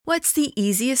What's the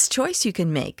easiest choice you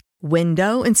can make?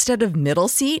 Window instead of middle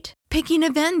seat? Picking a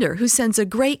vendor who sends a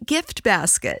great gift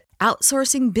basket?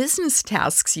 Outsourcing business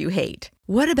tasks you hate?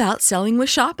 What about selling with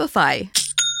Shopify?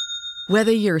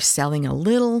 Whether you're selling a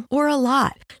little or a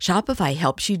lot, Shopify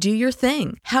helps you do your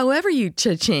thing, however you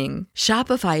cha-ching.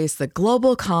 Shopify is the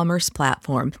global commerce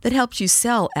platform that helps you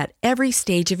sell at every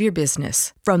stage of your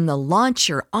business. From the launch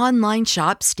your online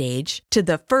shop stage to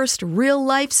the first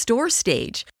real-life store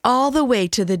stage, all the way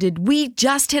to the did we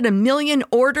just hit a million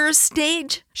orders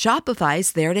stage.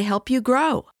 Shopify's there to help you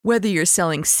grow. Whether you're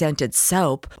selling scented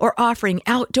soap or offering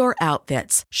outdoor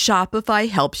outfits, Shopify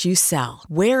helps you sell.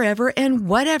 Wherever and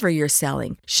whatever you're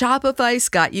selling, Shopify's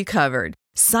got you covered.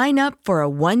 Sign up for a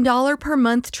 $1 per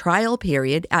month trial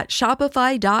period at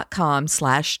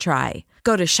shopify.com/try.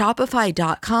 Go to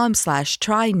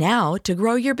shopify.com/try now to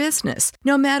grow your business,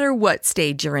 no matter what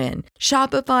stage you're in.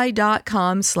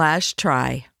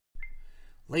 Shopify.com/try.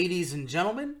 Ladies and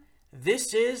gentlemen,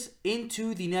 this is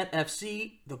Into the Net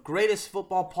FC, the greatest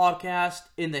football podcast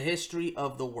in the history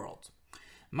of the world.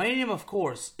 My name, of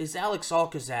course, is Alex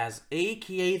Alcazaz,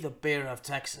 aka the Bear of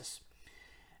Texas.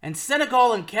 And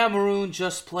Senegal and Cameroon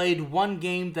just played one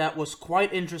game that was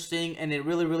quite interesting, and it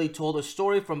really told a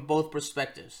story from both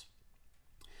perspectives.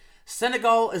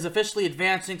 Senegal is officially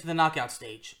advancing to the knockout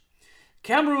stage.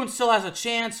 Cameroon still has a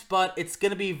chance, but it's going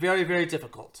to be very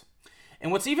difficult.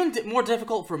 And what's even more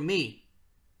difficult for me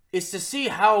is to see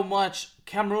how much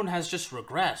Cameroon has just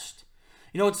regressed.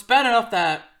 You know, it's bad enough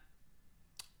that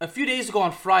a few days ago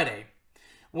on Friday,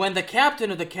 when the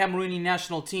captain of the Camerooni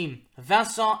national team,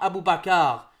 Vincent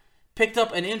Aboubakar, picked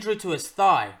up an injury to his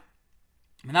thigh.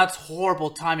 And that's horrible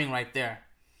timing right there.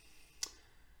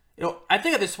 You know, I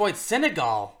think at this point,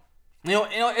 Senegal, you know,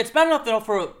 it's bad enough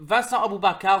for Vincent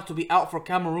Aboubakar to be out for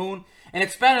Cameroon, and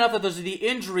it's bad enough that there's the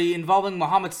injury involving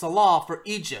Mohamed Salah for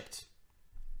Egypt.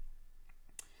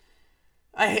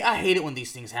 I hate it when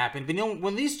these things happen. But you know,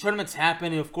 when these tournaments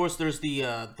happen, and of course there's the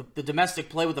domestic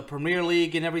play with the Premier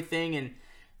League and everything, and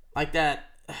like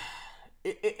that,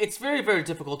 it's very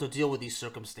difficult to deal with these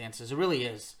circumstances. It really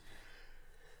is.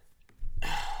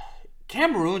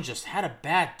 Cameroon just had a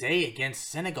bad day against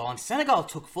Senegal, and Senegal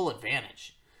took full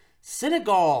advantage.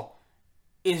 Senegal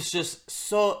is just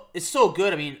so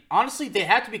good. I mean, honestly, they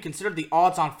have to be considered the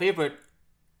odds-on favorite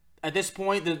at this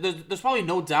point. There's probably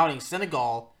no doubting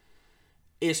Senegal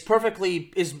is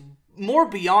more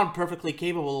beyond perfectly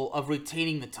capable of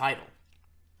retaining the title.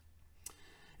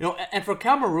 You know, and for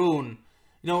Cameroon,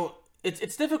 you know,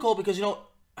 it's difficult because, you know,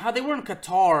 how they were in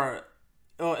Qatar,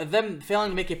 them failing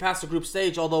to make it past the group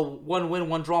stage, although one win,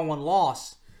 one draw, one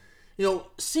loss. You know,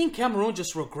 seeing Cameroon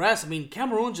just regress, I mean,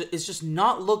 Cameroon is just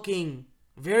not looking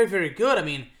very good. I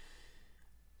mean,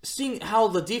 seeing how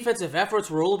the defensive efforts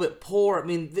were a little bit poor, I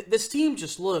mean, this team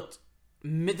just looked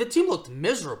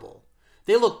miserable.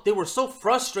 They were so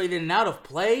frustrated and out of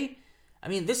play. I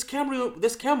mean, this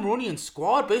Cameroonian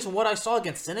squad, based on what I saw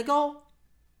against Senegal,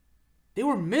 they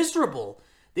were miserable.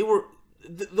 There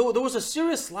was a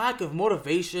serious lack of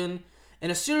motivation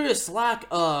and a serious lack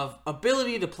of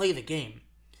ability to play the game.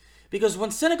 Because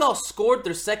when Senegal scored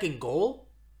their second goal,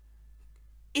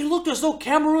 it looked as though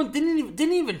Cameroon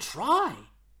didn't even try.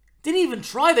 Didn't even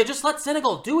try. They just let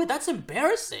Senegal do it. That's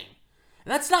embarrassing.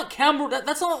 And that's not Cameroon.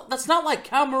 That's not like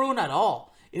Cameroon at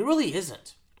all. It really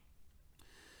isn't.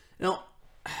 You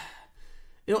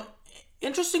know.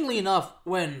 Interestingly enough,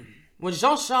 when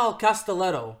Jean-Charles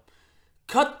Castelletto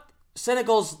cut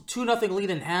Senegal's 2-0 lead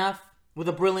in half with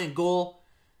a brilliant goal,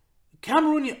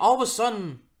 Cameroon all of a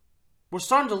sudden were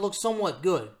starting to look somewhat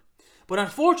good. But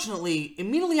unfortunately,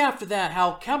 immediately after that,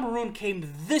 how Cameroon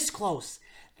came this close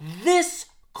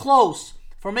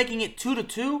for making it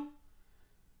 2-2.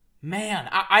 Man,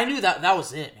 I knew that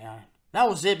was it, man. That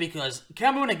was it, because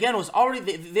Cameroon again was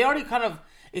already, they already kind of,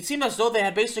 it seemed as though they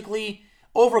had basically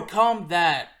overcome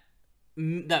that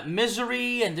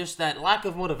misery and just that lack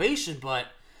of motivation. But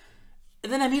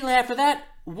and then immediately after that,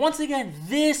 once again,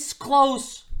 this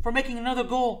close for making another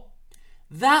goal.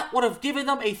 That would have given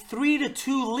them a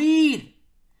 3-2 lead.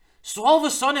 So all of a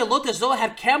sudden, it looked as though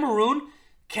had Cameroon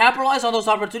capitalized on those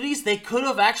opportunities, they could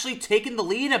have actually taken the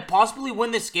lead and possibly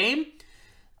win this game.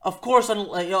 Of course,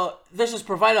 this is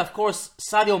provided, of course,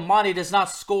 Sadio Mane does not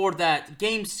score that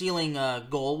game-sealing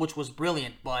goal, which was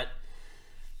brilliant. But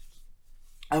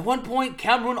at one point,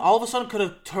 Cameroon all of a sudden could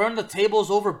have turned the tables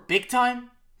over big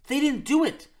time. They didn't do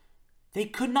it. They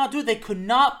could not do it. They could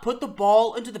not put the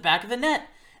ball into the back of the net.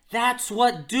 That's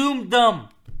what doomed them.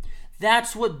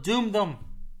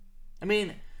 I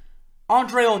mean,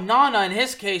 Andre Onana, in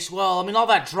his case, well, I mean, all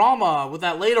that drama with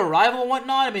that late arrival and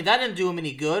whatnot, I mean, that didn't do him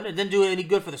any good. It didn't do any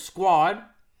good for the squad.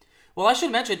 Well, I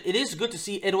should mention, it is good to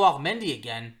see Edouard Mendy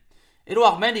again.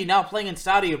 Edouard Mendy now playing in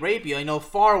Saudi Arabia.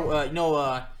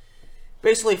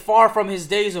 Basically far from his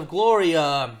days of glory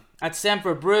at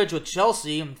Stamford Bridge with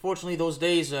Chelsea. Unfortunately, those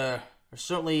days are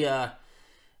certainly,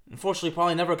 unfortunately,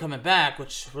 probably never coming back,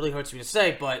 which really hurts me to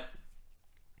say. But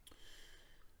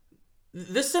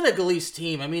this Senegalese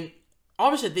team, I mean,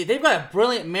 obviously they've got a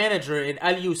brilliant manager in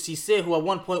Aliou Cissé, who at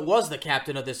one point was the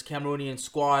captain of this Cameroonian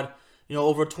squad.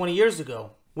 Over 20 years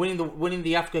ago, winning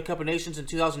the Africa Cup of Nations in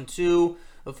 2002.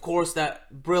 Of course,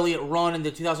 that brilliant run in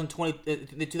the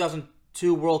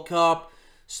 2002 World Cup,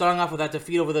 starting off with that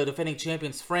defeat over the defending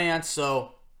champions France.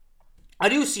 So,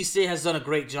 Aliou Cissé has done a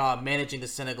great job managing the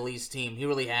Senegalese team. He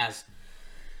really has.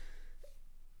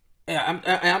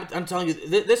 Yeah, I'm telling you,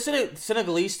 this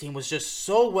Senegalese team was just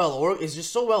so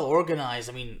well organized.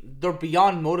 I mean, they're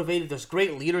beyond motivated. There's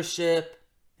great leadership.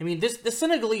 I mean, this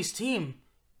Senegalese team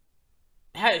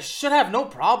should have no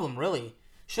problem, really.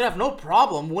 Should have no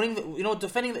problem winning,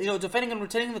 defending and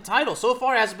retaining the title. So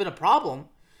far, it hasn't been a problem.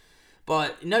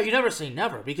 But no, you never say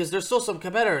never, because there's still some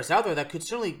competitors out there that could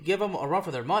certainly give them a run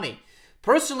for their money.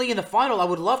 Personally, in the final, I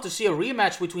would love to see a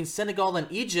rematch between Senegal and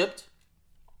Egypt.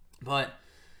 But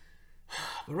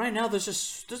right now, there's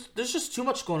just too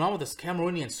much going on with this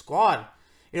Cameroonian squad.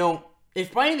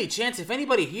 If by any chance, if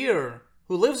anybody here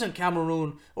who lives in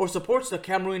Cameroon or supports the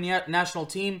Cameroonian national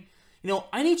team,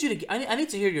 I need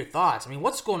to hear your thoughts. I mean,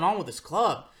 what's going on with this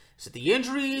club? Is it the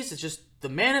injuries? It's just the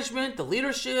management, the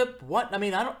leadership? What? I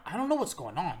mean, I don't know what's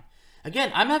going on.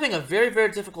 Again, I'm having a very,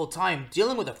 very difficult time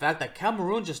dealing with the fact that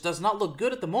Cameroon just does not look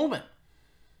good at the moment.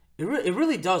 It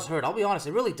really does hurt. I'll be honest,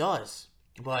 it really does.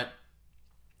 But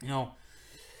at the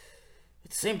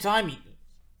same time,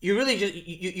 you really just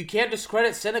you can't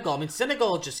discredit Senegal. I mean,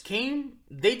 Senegal just came,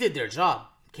 they did their job.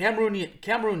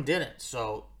 Cameroon didn't.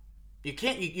 So you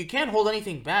can't hold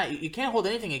anything back. You can't hold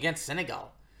anything against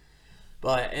Senegal.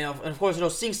 But and of course,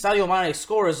 seeing Sadio Mane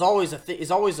score is always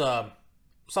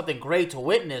something great to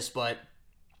witness. But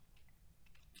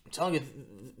I'm telling you,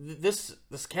 this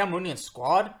Cameroonian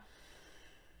squad,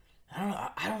 I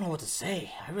don't know what to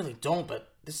say. I really don't.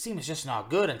 But this team is just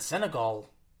not good, and Senegal,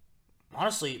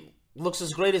 honestly, looks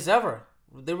as great as ever.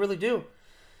 They really do.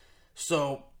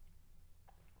 So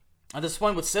at this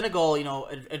point with Senegal,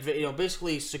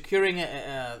 basically securing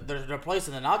their place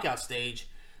in the knockout stage,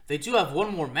 they do have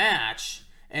one more match,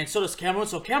 and so does Cameroon.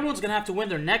 So Cameroon's going to have to win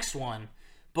their next one.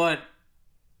 But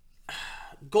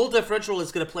goal differential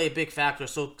is going to play a big factor.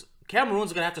 So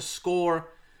Cameroon's going to have to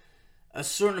score a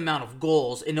certain amount of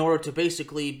goals in order to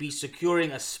basically be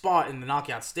securing a spot in the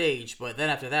knockout stage. But then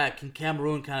after that, can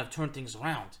Cameroon kind of turn things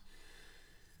around?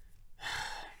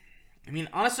 I mean,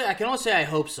 honestly, I can only say I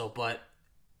hope so, but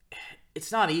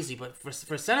it's not easy. But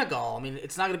for Senegal, I mean,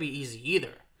 it's not going to be easy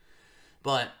either.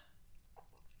 But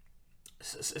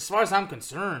as far as I'm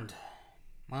concerned,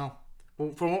 well,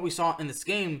 from what we saw in this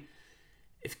game,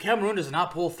 if Cameroon does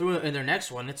not pull through in their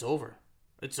next one, it's over.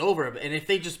 It's over. And if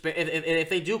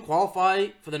they do qualify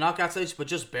for the knockout stage, but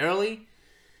just barely,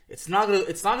 it's not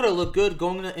gonna look good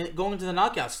going into the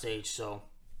knockout stage. So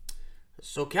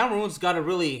Cameroon's got to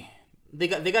really they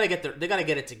got to get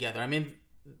it together. I mean,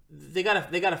 they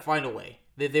gotta find a way.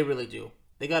 They really do.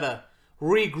 They gotta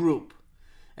regroup.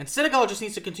 And Senegal just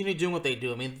needs to continue doing what they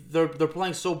do. I mean, they're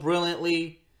playing so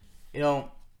brilliantly. Kind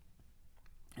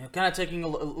of taking a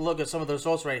look at some of the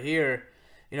results right here.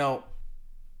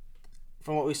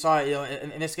 From what we saw,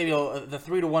 in this game, the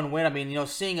 3-1 win. I mean,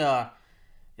 seeing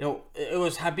it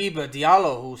was Habib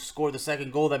Diallo who scored the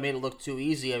second goal that made it look too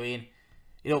easy. I mean,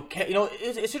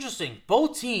 it's interesting.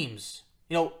 Both teams,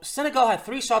 Senegal had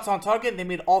 3 shots on target and they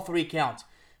made all 3 count.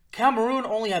 Cameroon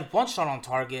only had 1 shot on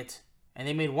target and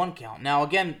they made 1 count. Now,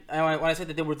 again, when I said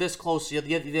that they were this close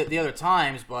the other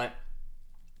times, but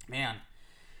man.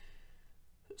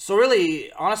 So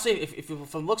really, honestly, if from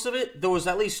the looks of it, there was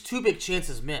at least 2 big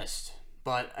chances missed.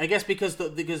 But I guess because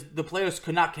the players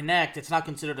could not connect, it's not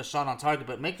considered a shot on target.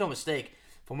 But make no mistake,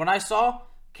 from what I saw,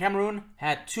 Cameroon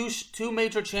had two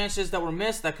major chances that were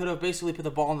missed that could have basically put the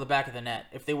ball in the back of the net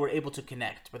if they were able to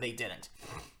connect, but they didn't.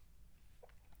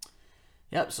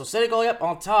 Yep, so Senegal,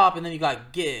 on top, and then you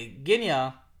got Guinea,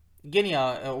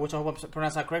 which I hope I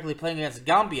pronounced that correctly, playing against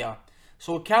Gambia.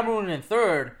 So with Cameroon in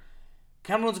third,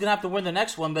 Cameroon's going to have to win the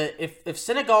next one, but if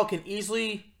Senegal can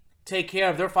easily take care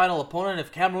of their final opponent,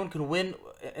 if Cameroon can win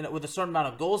with a certain amount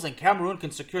of goals, then Cameroon can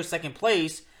secure second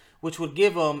place, which would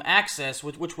give them access,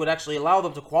 which would actually allow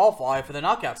them to qualify for the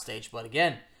knockout stage. But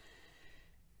again,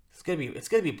 it's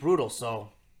gonna be brutal. So,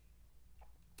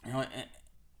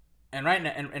 and right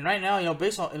now,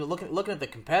 based on looking at the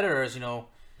competitors,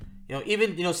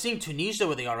 Even seeing Tunisia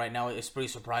where they are right now is pretty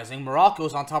surprising.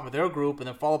 Morocco's on top of their group, and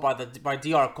then followed by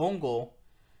DR Congo.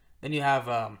 Then you have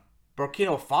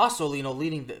Burkina Faso,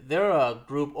 leading their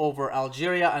group over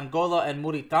Algeria, Angola, and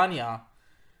Mauritania.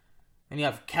 And you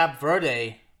have Cape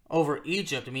Verde over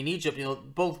Egypt. I mean, Egypt,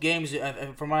 both games,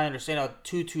 from what I understand,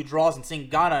 2-2 draws, and seeing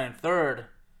Ghana in third.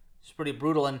 It's pretty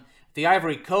brutal. And the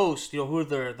Ivory Coast, who are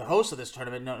the hosts of this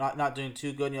tournament, not doing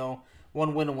too good.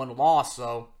 1 win and 1 loss.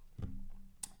 So,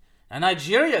 and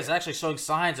Nigeria is actually showing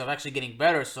signs of actually getting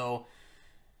better. So,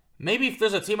 maybe if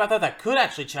there's a team out there that could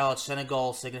actually challenge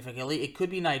Senegal significantly, it could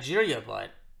be Nigeria.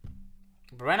 But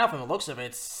right now, from the looks of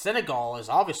it, Senegal is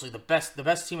obviously the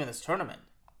best team in this tournament.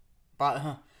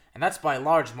 And that's by a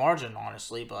large margin,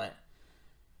 honestly. But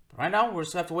right now, we're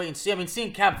just gonna have to wait and see. I mean,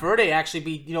 seeing Cape Verde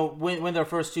actually win their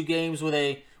first 2 games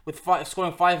with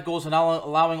scoring 5 goals and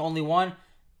allowing only 1.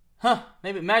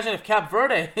 Maybe imagine if Cape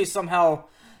Verde somehow,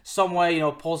 some way,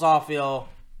 pulls off,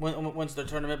 wins their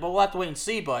tournament. But we'll have to wait and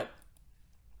see. But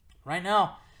right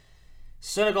now,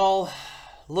 Senegal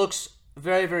looks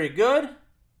very, very good.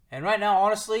 And right now,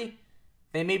 honestly,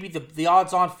 they may be the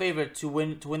odds-on favorite to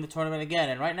win the tournament again.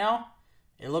 And right now,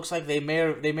 it looks like they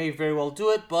may very well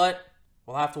do it, but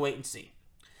we'll have to wait and see.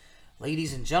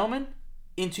 Ladies and gentlemen,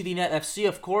 Into the Net FC,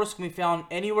 of course, can be found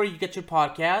anywhere you get your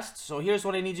podcasts. So here's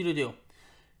what I need you to do.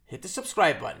 Hit the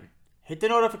subscribe button. Hit the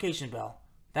notification bell.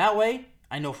 That way,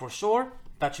 I know for sure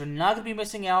that you're not going to be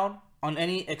missing out on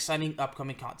any exciting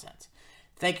upcoming content.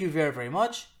 Thank you very, very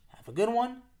much. Have a good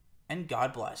one, and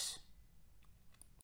God bless.